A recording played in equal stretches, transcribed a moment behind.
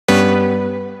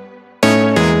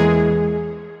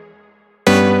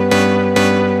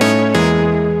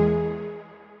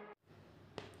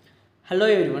Hello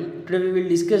everyone, today we will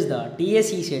discuss the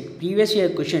TS Ecet previous year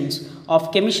questions of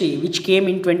chemistry which came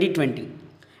in 2020.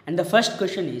 And the first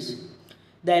question is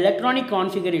the electronic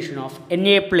configuration of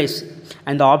Na plus,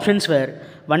 and the options were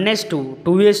 1s2,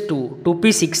 2s2,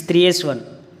 2p6, 3s1,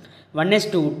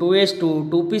 1s2, 2s2,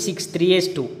 2p6,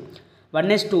 3s2,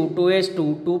 1s2,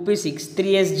 2s2, 2p6,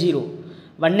 3s0,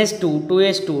 1s2,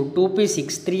 2s2, 2p6,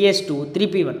 3s2,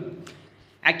 3p1.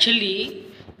 Actually,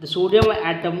 the sodium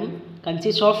atom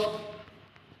consists of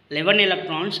 11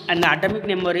 electrons and the atomic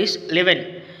number is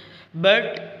 11,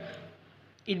 but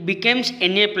it becomes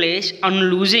Na place on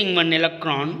losing one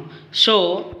electron.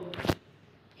 So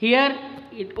here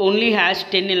it only has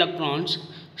 10 electrons.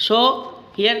 So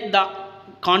here the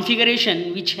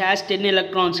configuration which has 10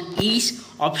 electrons is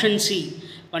option C,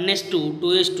 1s2,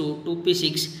 2s2,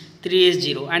 2p6,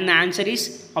 3s0, and the answer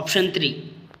is option 3.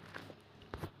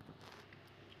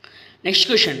 Next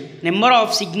question, number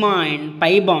of sigma and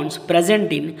pi bonds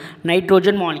present in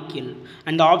nitrogen molecule,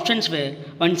 and the options were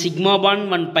 1 sigma bond,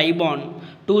 1 pi bond,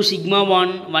 2 sigma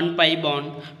bond, 1 pi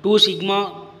bond, 2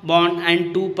 sigma bond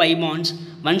and 2 pi bonds,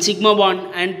 1 sigma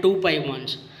bond and 2 pi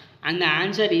bonds, and the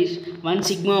answer is 1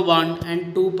 sigma bond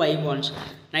and 2 pi bonds.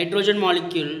 Nitrogen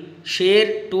molecule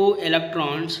share 2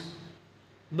 electrons,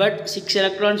 but 6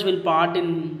 electrons will part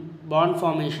in bond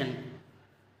formation.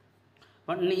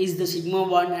 One is the sigma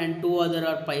bond and 2 other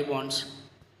are pi bonds.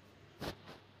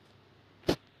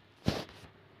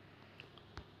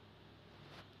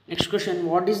 Next question,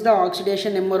 what is the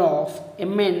oxidation number of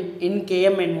Mn in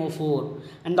KMnO4?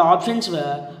 And the options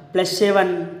were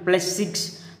 +7,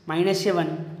 +6,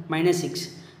 -7, -6,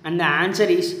 and the answer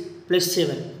is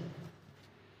 +7.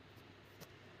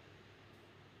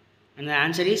 And the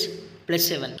answer is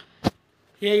 +7.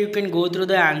 Here you can go through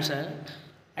the answer.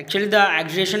 Actually, the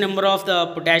oxidation number of the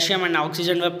potassium and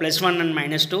oxygen were +1 and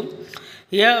 -2.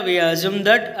 Here we assume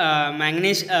that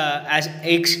manganese as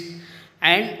X,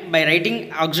 and by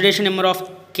writing oxidation number of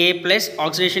K plus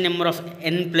oxidation number of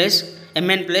N plus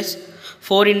Mn plus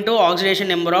 4 into oxidation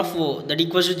number of O, that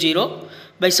equals to 0.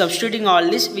 By substituting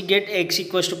all this, we get X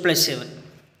equals to +7.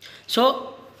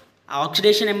 So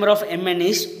oxidation number of Mn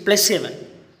is +7.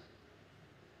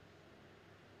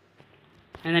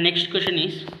 And the next question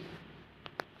is,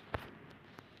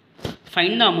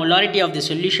 find the molarity of the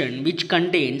solution which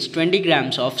contains 20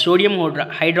 grams of sodium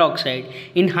hydroxide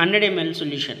in 100 ml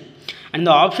solution. And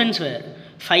the options were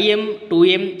 5m,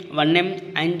 2m, 1m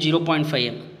and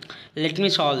 0.5m. Let me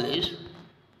solve this.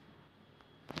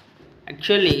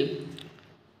 Actually,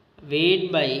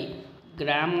 weight by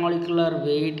gram molecular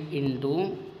weight into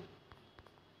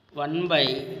 1 by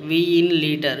V in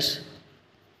liters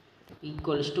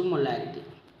equals to molarity.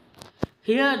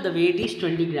 Here the weight is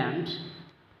 20 grams.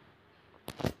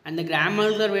 And the gram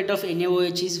molecular weight of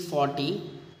NaOH is 40.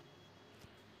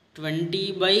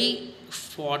 20 by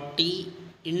 40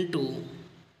 into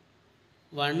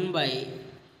 1 by,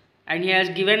 and he has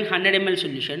given 100 ml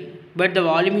solution, but the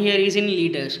volume here is in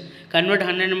liters. Convert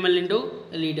 100 ml into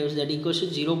liters, that equals to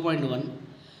 0.1.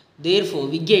 Therefore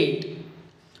we get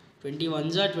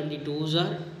 21s are 22s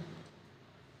are,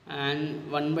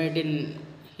 and 1 by 10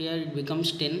 here it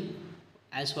becomes 10,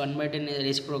 as 1 by 10 is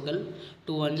reciprocal,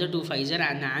 2 1s are 2 5s are,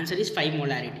 and the answer is 5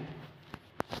 molarity.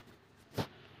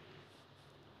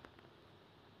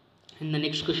 And the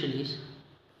next question is,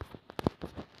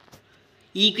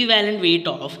 equivalent weight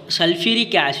of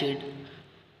sulfuric acid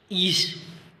is,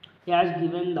 he has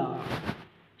given the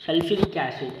sulfuric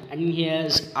acid and he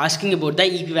is asking about the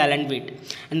equivalent weight,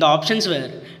 and the options were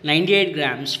 98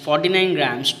 grams, 49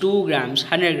 grams, 2 grams,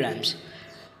 100 grams.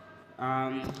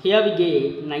 Here we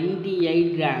get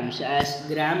 98 grams as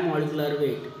gram molecular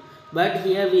weight, but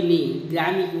here we need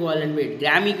gram equivalent weight.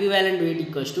 Gram equivalent weight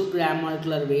equals to gram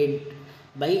molecular weight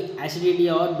by acidity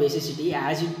or basicity.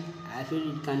 Acid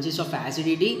it consists of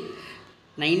acidity.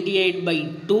 98 by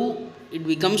 2, it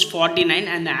becomes 49,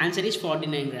 and the answer is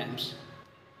 49 grams.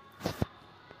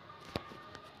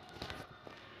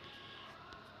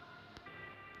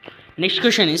 Next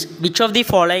question is, which of the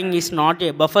following is not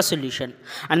a buffer solution?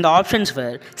 And the options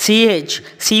were CH,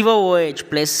 COOH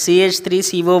plus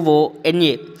CH3COO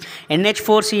Na,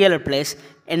 NH4Cl plus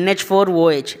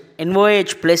NH4OH,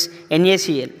 NOH plus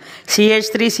NaCl,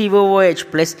 CH3COOH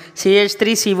plus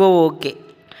CH3COOK.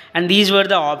 And these were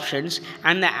the options,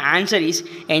 and the answer is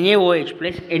NaOH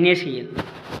plus NaCl.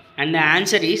 And the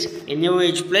answer is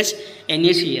NaOH plus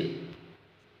NaCl.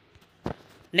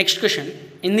 Next question.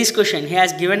 In this question, he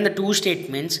has given the two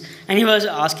statements and he was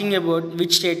asking about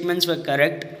which statements were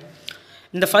correct.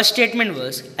 And the first statement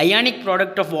was, ionic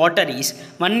product of water is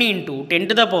 1 into 10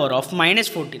 to the power of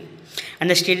 -14. And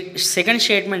the second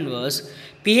statement was,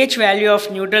 pH value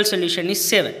of neutral solution is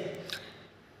 7.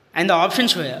 And the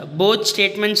options were both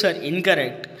statements are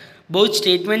incorrect. Both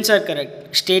statements are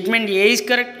correct. Statement A is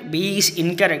correct, B is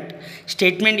incorrect.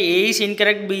 Statement A is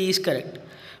incorrect, B is correct.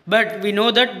 But we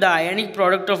know that the ionic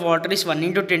product of water is 1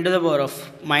 into 10 to the power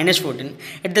of minus 14.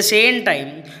 At the same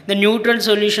time, the neutral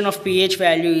solution of pH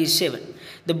value is 7.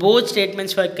 The both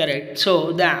statements were correct.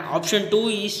 So the option 2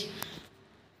 is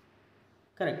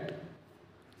correct.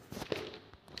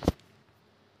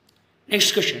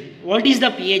 Next question. What is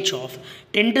the pH of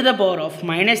 10 to the power of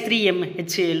minus 3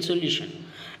 mHCl solution?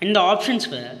 And the options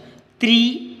were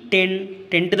 3, 10,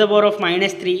 10 to the power of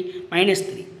minus 3, minus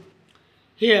 3.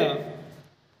 Here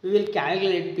we will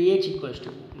calculate pH equals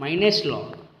to minus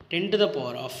log 10 to the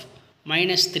power of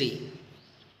minus 3.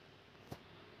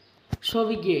 So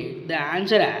we get the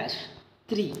answer as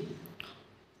 3.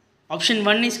 Option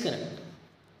 1 is correct.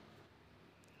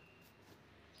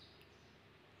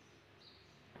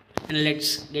 And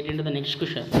let's get into the next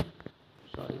question.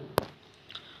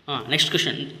 Next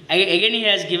question. Again, he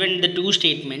has given the two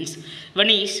statements. One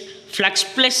is flux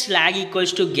plus slag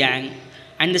equals to gang,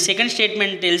 and the second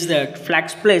statement tells that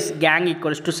flux plus gang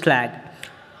equals to slag.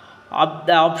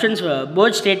 The options were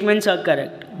both statements are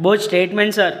correct. Both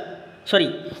statements are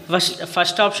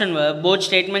first option were both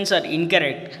statements are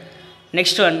incorrect.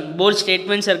 Next one, both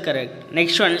statements are correct.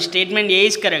 Next one, statement A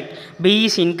is correct, B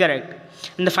is incorrect.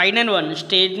 And the final one,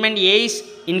 statement A is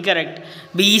incorrect,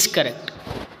 B is correct.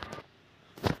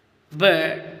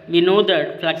 But we know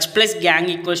that flux plus gang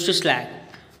equals to slag.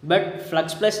 But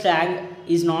flux plus slag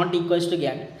is not equals to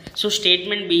gang. So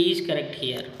statement B is correct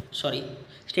here.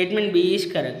 Statement B is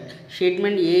correct.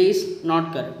 Statement A is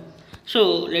not correct.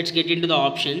 So let's get into the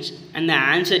options. And the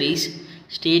answer is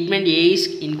statement A is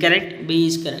incorrect, B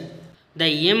is correct.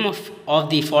 The EM of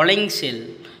the following cell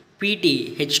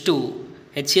PtH2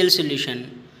 HCl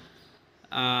solution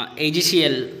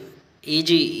AgCl Ag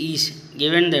is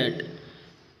given that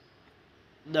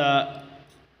the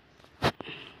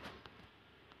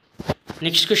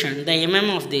next question, the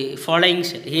of the following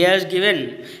cell. He has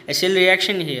given a cell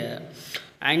reaction here,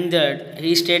 and that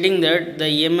he is stating that the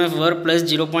EMF were plus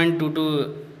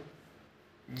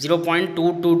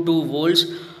 0.222 volts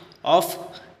of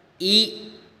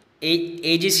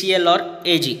AgCl or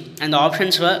Ag, and the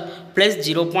options were plus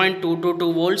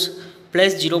 0.222 volts,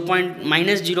 plus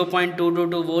minus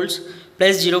 0.222 volts,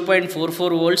 plus 0.44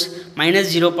 volts,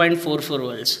 minus 0.44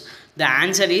 volts. The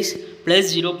answer is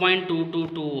plus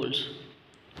 0.222 volts.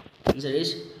 Answer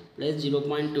is plus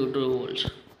 0.22 volts.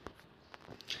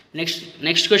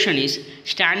 Next question is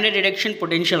standard reduction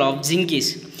potential of zinc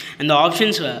is, and the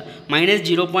options were minus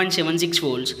 0.76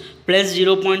 volts, plus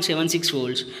 0.76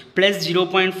 volts, plus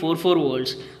 0.44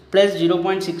 volts, plus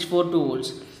 0.642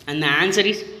 volts, and the answer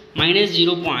is minus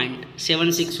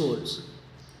 0.76 volts.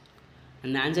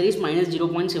 And the answer is minus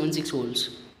 0.76 volts.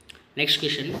 Next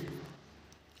question.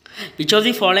 Which of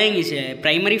the following is a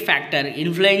primary factor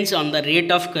influence on the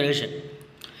rate of corrosion?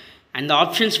 And the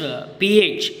options were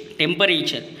pH,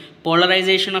 temperature,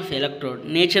 polarization of electrode,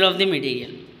 nature of the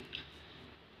material.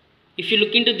 If you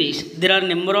look into this, there are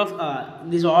number of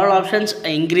these all options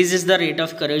increases the rate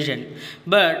of corrosion,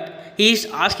 but he is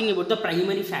asking about the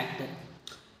primary factor,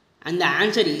 and the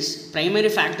answer is primary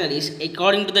factor is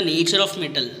according to the nature of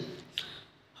metal.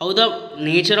 How the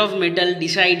nature of metal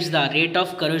decides the rate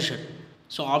of corrosion.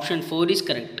 So option 4 is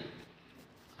correct.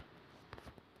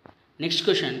 Next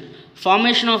question.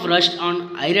 Formation of rust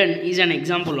on iron is an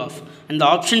example of, and the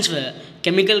options were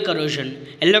chemical corrosion,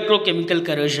 electrochemical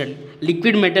corrosion,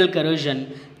 liquid metal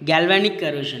corrosion, galvanic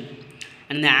corrosion.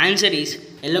 And the answer is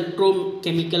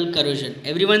electrochemical corrosion.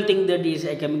 Everyone thinks that is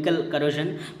a chemical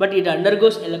corrosion, but it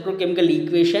undergoes electrochemical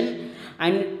equation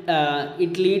and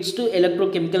it leads to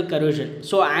electrochemical corrosion.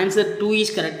 So answer 2 is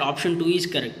correct. Option 2 is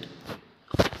correct.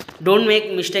 Don't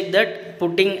make mistake that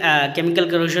putting chemical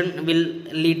corrosion will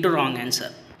lead to wrong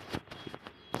answer.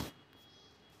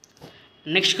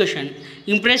 Next question.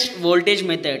 Impressed voltage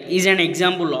method is an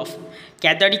example of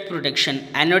cathodic protection,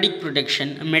 anodic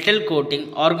protection, metal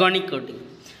coating, organic coating.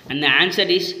 And the answer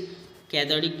is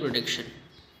cathodic protection.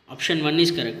 Option 1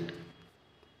 is correct.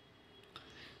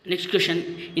 Next question.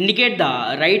 Indicate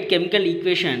the right chemical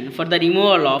equation for the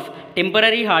removal of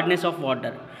temporary hardness of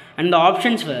water. And the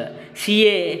options were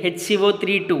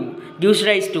CaHCO3 gives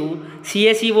rise to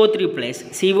CaCO3 plus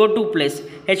CO2 plus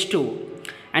H2.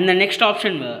 And the next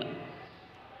option were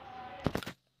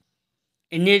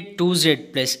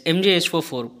Na2Z plus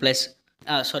MgSO4 plus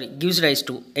gives rise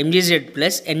to MgZ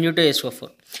plus Nu2SO4.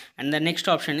 And the next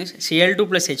option is Cl2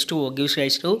 plus H2O gives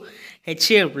rise to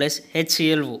HCl plus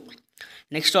HClO.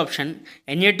 Next option,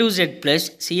 Na2Z plus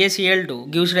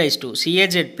CaCl2 gives rise to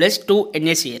CaZ plus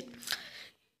 2NaCl.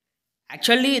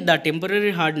 Actually, the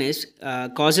temporary hardness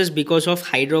causes because of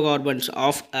hydrocarbons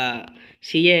of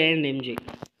Ca and Mg.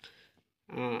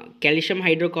 Calcium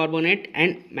hydrocarbonate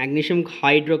and magnesium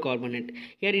hydrocarbonate.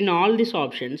 Here in all these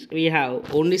options, we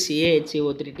have only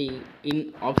CaHCO3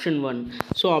 in option 1.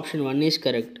 So option 1 is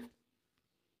correct.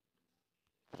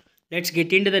 Let's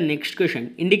get into the next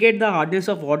question. Indicate the hardness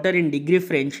of water in degree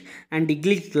French and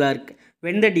degree Clerk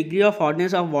when the degree of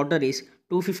hardness of water is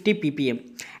 250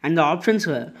 ppm, and the options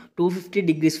were 250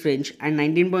 degrees French and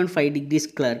 19.5 degrees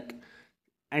Clerk.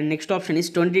 And next option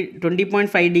is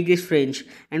 20.5 degrees French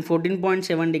and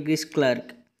 14.7 degrees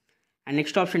Clerk. And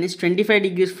next option is 25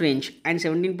 degrees French and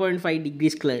 17.5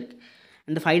 degrees Clerk.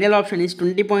 And the final option is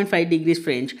 20.5 degrees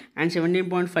French and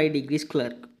 17.5 degrees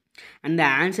Clerk. And the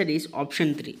answer is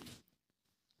option 3.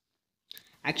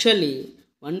 Actually,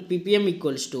 1 ppm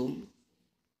equals to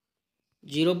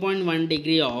 0.1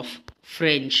 degree of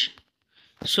French.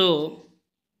 So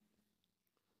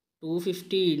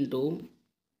 250 into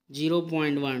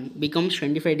 0.1 becomes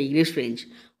 25 degrees French.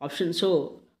 Option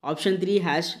 3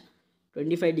 has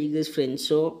 25 degrees French.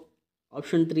 So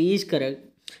option 3 is correct.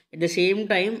 At the same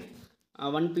time,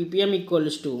 1 ppm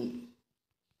equals to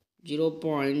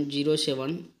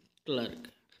 0.07 Clerk.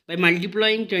 By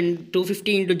multiplying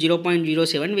 250 into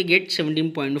 0.07, we get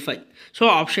 17.5. So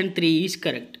option 3 is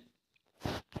correct.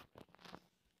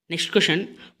 Next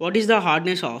question. What is the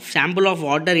hardness of sample of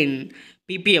water in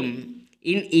ppm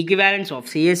in equivalence of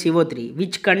CaCO3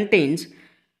 which contains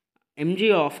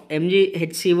mg of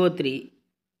mgHCO3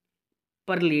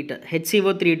 per liter,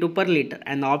 HCO3 per liter,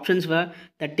 and the options were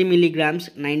 30 milligrams,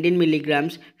 19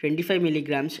 milligrams, 25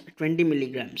 milligrams, 20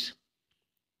 milligrams.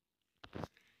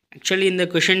 Actually, in the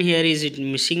question here is it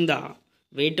missing the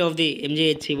weight of the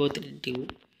mgHCO3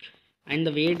 tube, and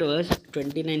the weight was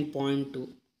 29.2.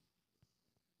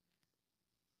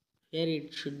 Here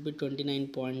it should be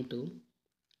 29.2.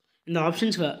 And the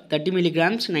options were 30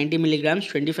 milligrams, 90 milligrams,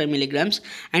 25 milligrams,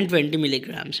 and 20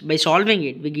 milligrams. By solving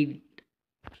it, we get,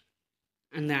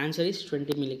 and the answer is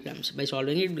 20 milligrams. By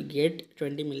solving it, we get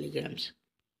 20 milligrams.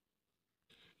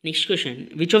 Next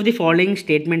question. Which of the following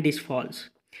statement is false?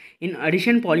 In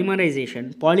addition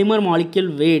polymerization, polymer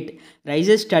molecule weight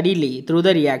rises steadily through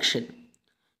the reaction.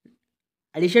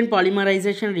 Addition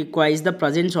polymerization requires the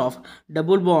presence of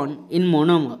double bond in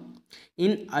monomer.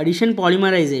 In addition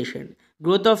polymerization,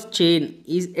 growth of chain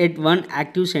is at one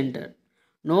active center.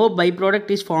 No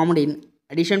byproduct is formed in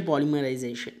addition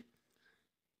polymerization.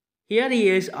 Here he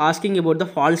is asking about the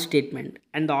false statement,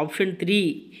 and the option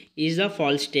 3 is the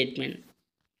false statement.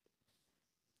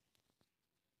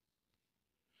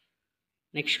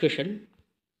 Next question.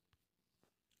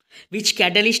 Which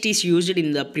catalyst is used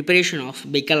in the preparation of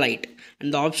bakelite?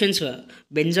 And the options were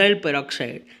benzyl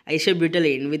peroxide,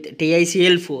 isobutylene with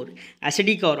TiCl4,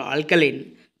 acidic or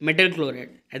alkaline metal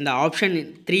chloride. And the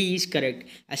option 3 is correct.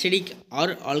 Acidic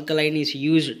or alkaline is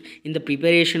used in the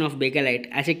preparation of bakelite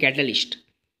as a catalyst.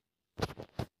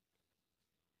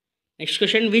 Next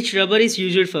question. Which rubber is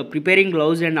used for preparing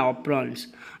gloves and aprons?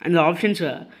 And the options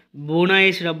were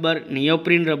Bonace rubber,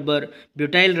 neoprene rubber,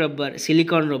 butyl rubber,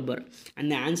 silicone rubber. And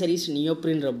the answer is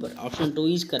neoprene rubber. Option 2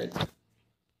 is correct.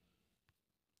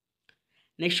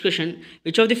 Next question.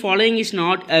 Which of the following is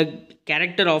not a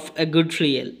character of a good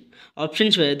fuel?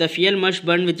 Options were the fuel must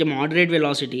burn with a moderate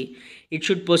velocity. It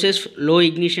should possess low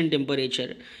ignition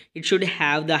temperature. It should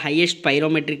have the highest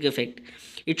pyrometric effect.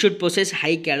 It should possess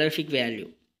high calorific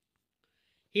value.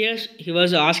 Here he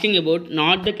was asking about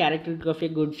not the characteristics of a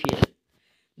good fuel.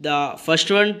 The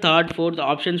first one, third, fourth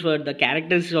options were the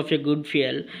characteristics of a good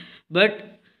fuel,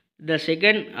 but the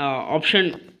second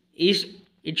option is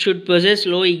it should possess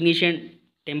low ignition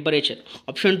temperature.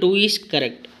 Option 2 is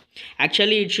correct.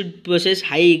 Actually, it should possess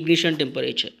high ignition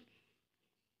temperature.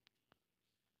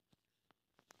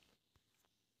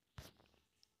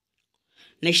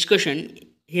 Next question.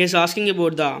 He is asking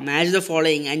about the match the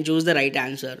following and choose the right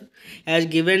answer. As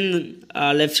given,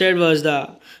 left side was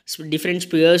the different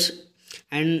spheres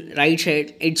and right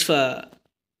side its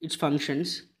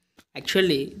functions.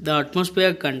 Actually, the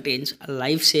atmosphere contains a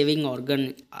life-saving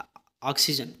organ,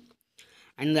 oxygen,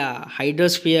 and the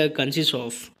hydrosphere consists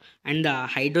of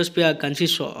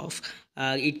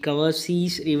it covers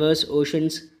seas, rivers,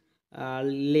 oceans,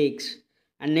 lakes,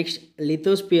 and next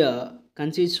lithosphere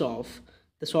consists of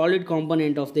the solid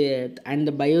component of the earth, and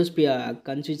the biosphere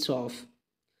consists of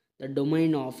the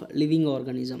domain of living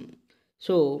organism.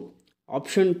 So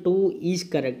option 2 is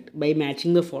correct by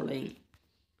matching the following.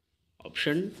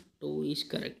 Option 2 is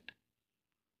correct.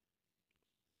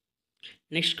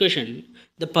 Next question.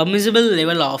 The permissible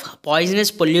level of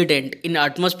poisonous pollutant in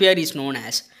atmosphere is known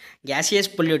as gaseous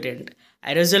pollutant,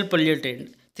 aerosol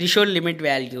pollutant, threshold limit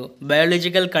value,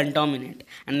 biological contaminant,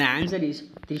 and the answer is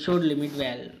threshold limit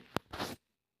value.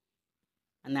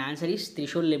 And the answer is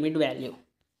threshold limit value.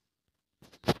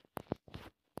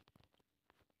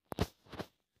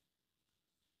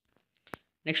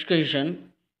 Next question.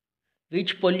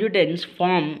 Which pollutants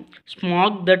form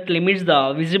smog that limits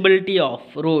the visibility of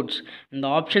roads? And the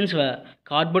options were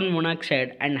carbon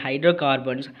monoxide and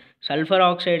hydrocarbons, sulfur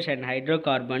oxides and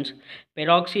hydrocarbons,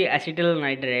 peroxyacetyl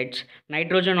nitrates,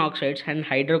 nitrogen oxides and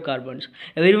hydrocarbons.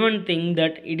 Everyone think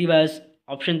that it was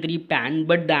option 3 pan,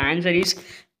 but the answer is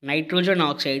nitrogen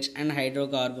oxides and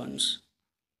hydrocarbons.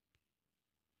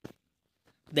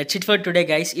 That's it for today,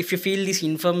 guys. If you feel this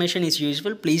information is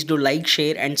useful, please do like,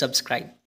 share and subscribe.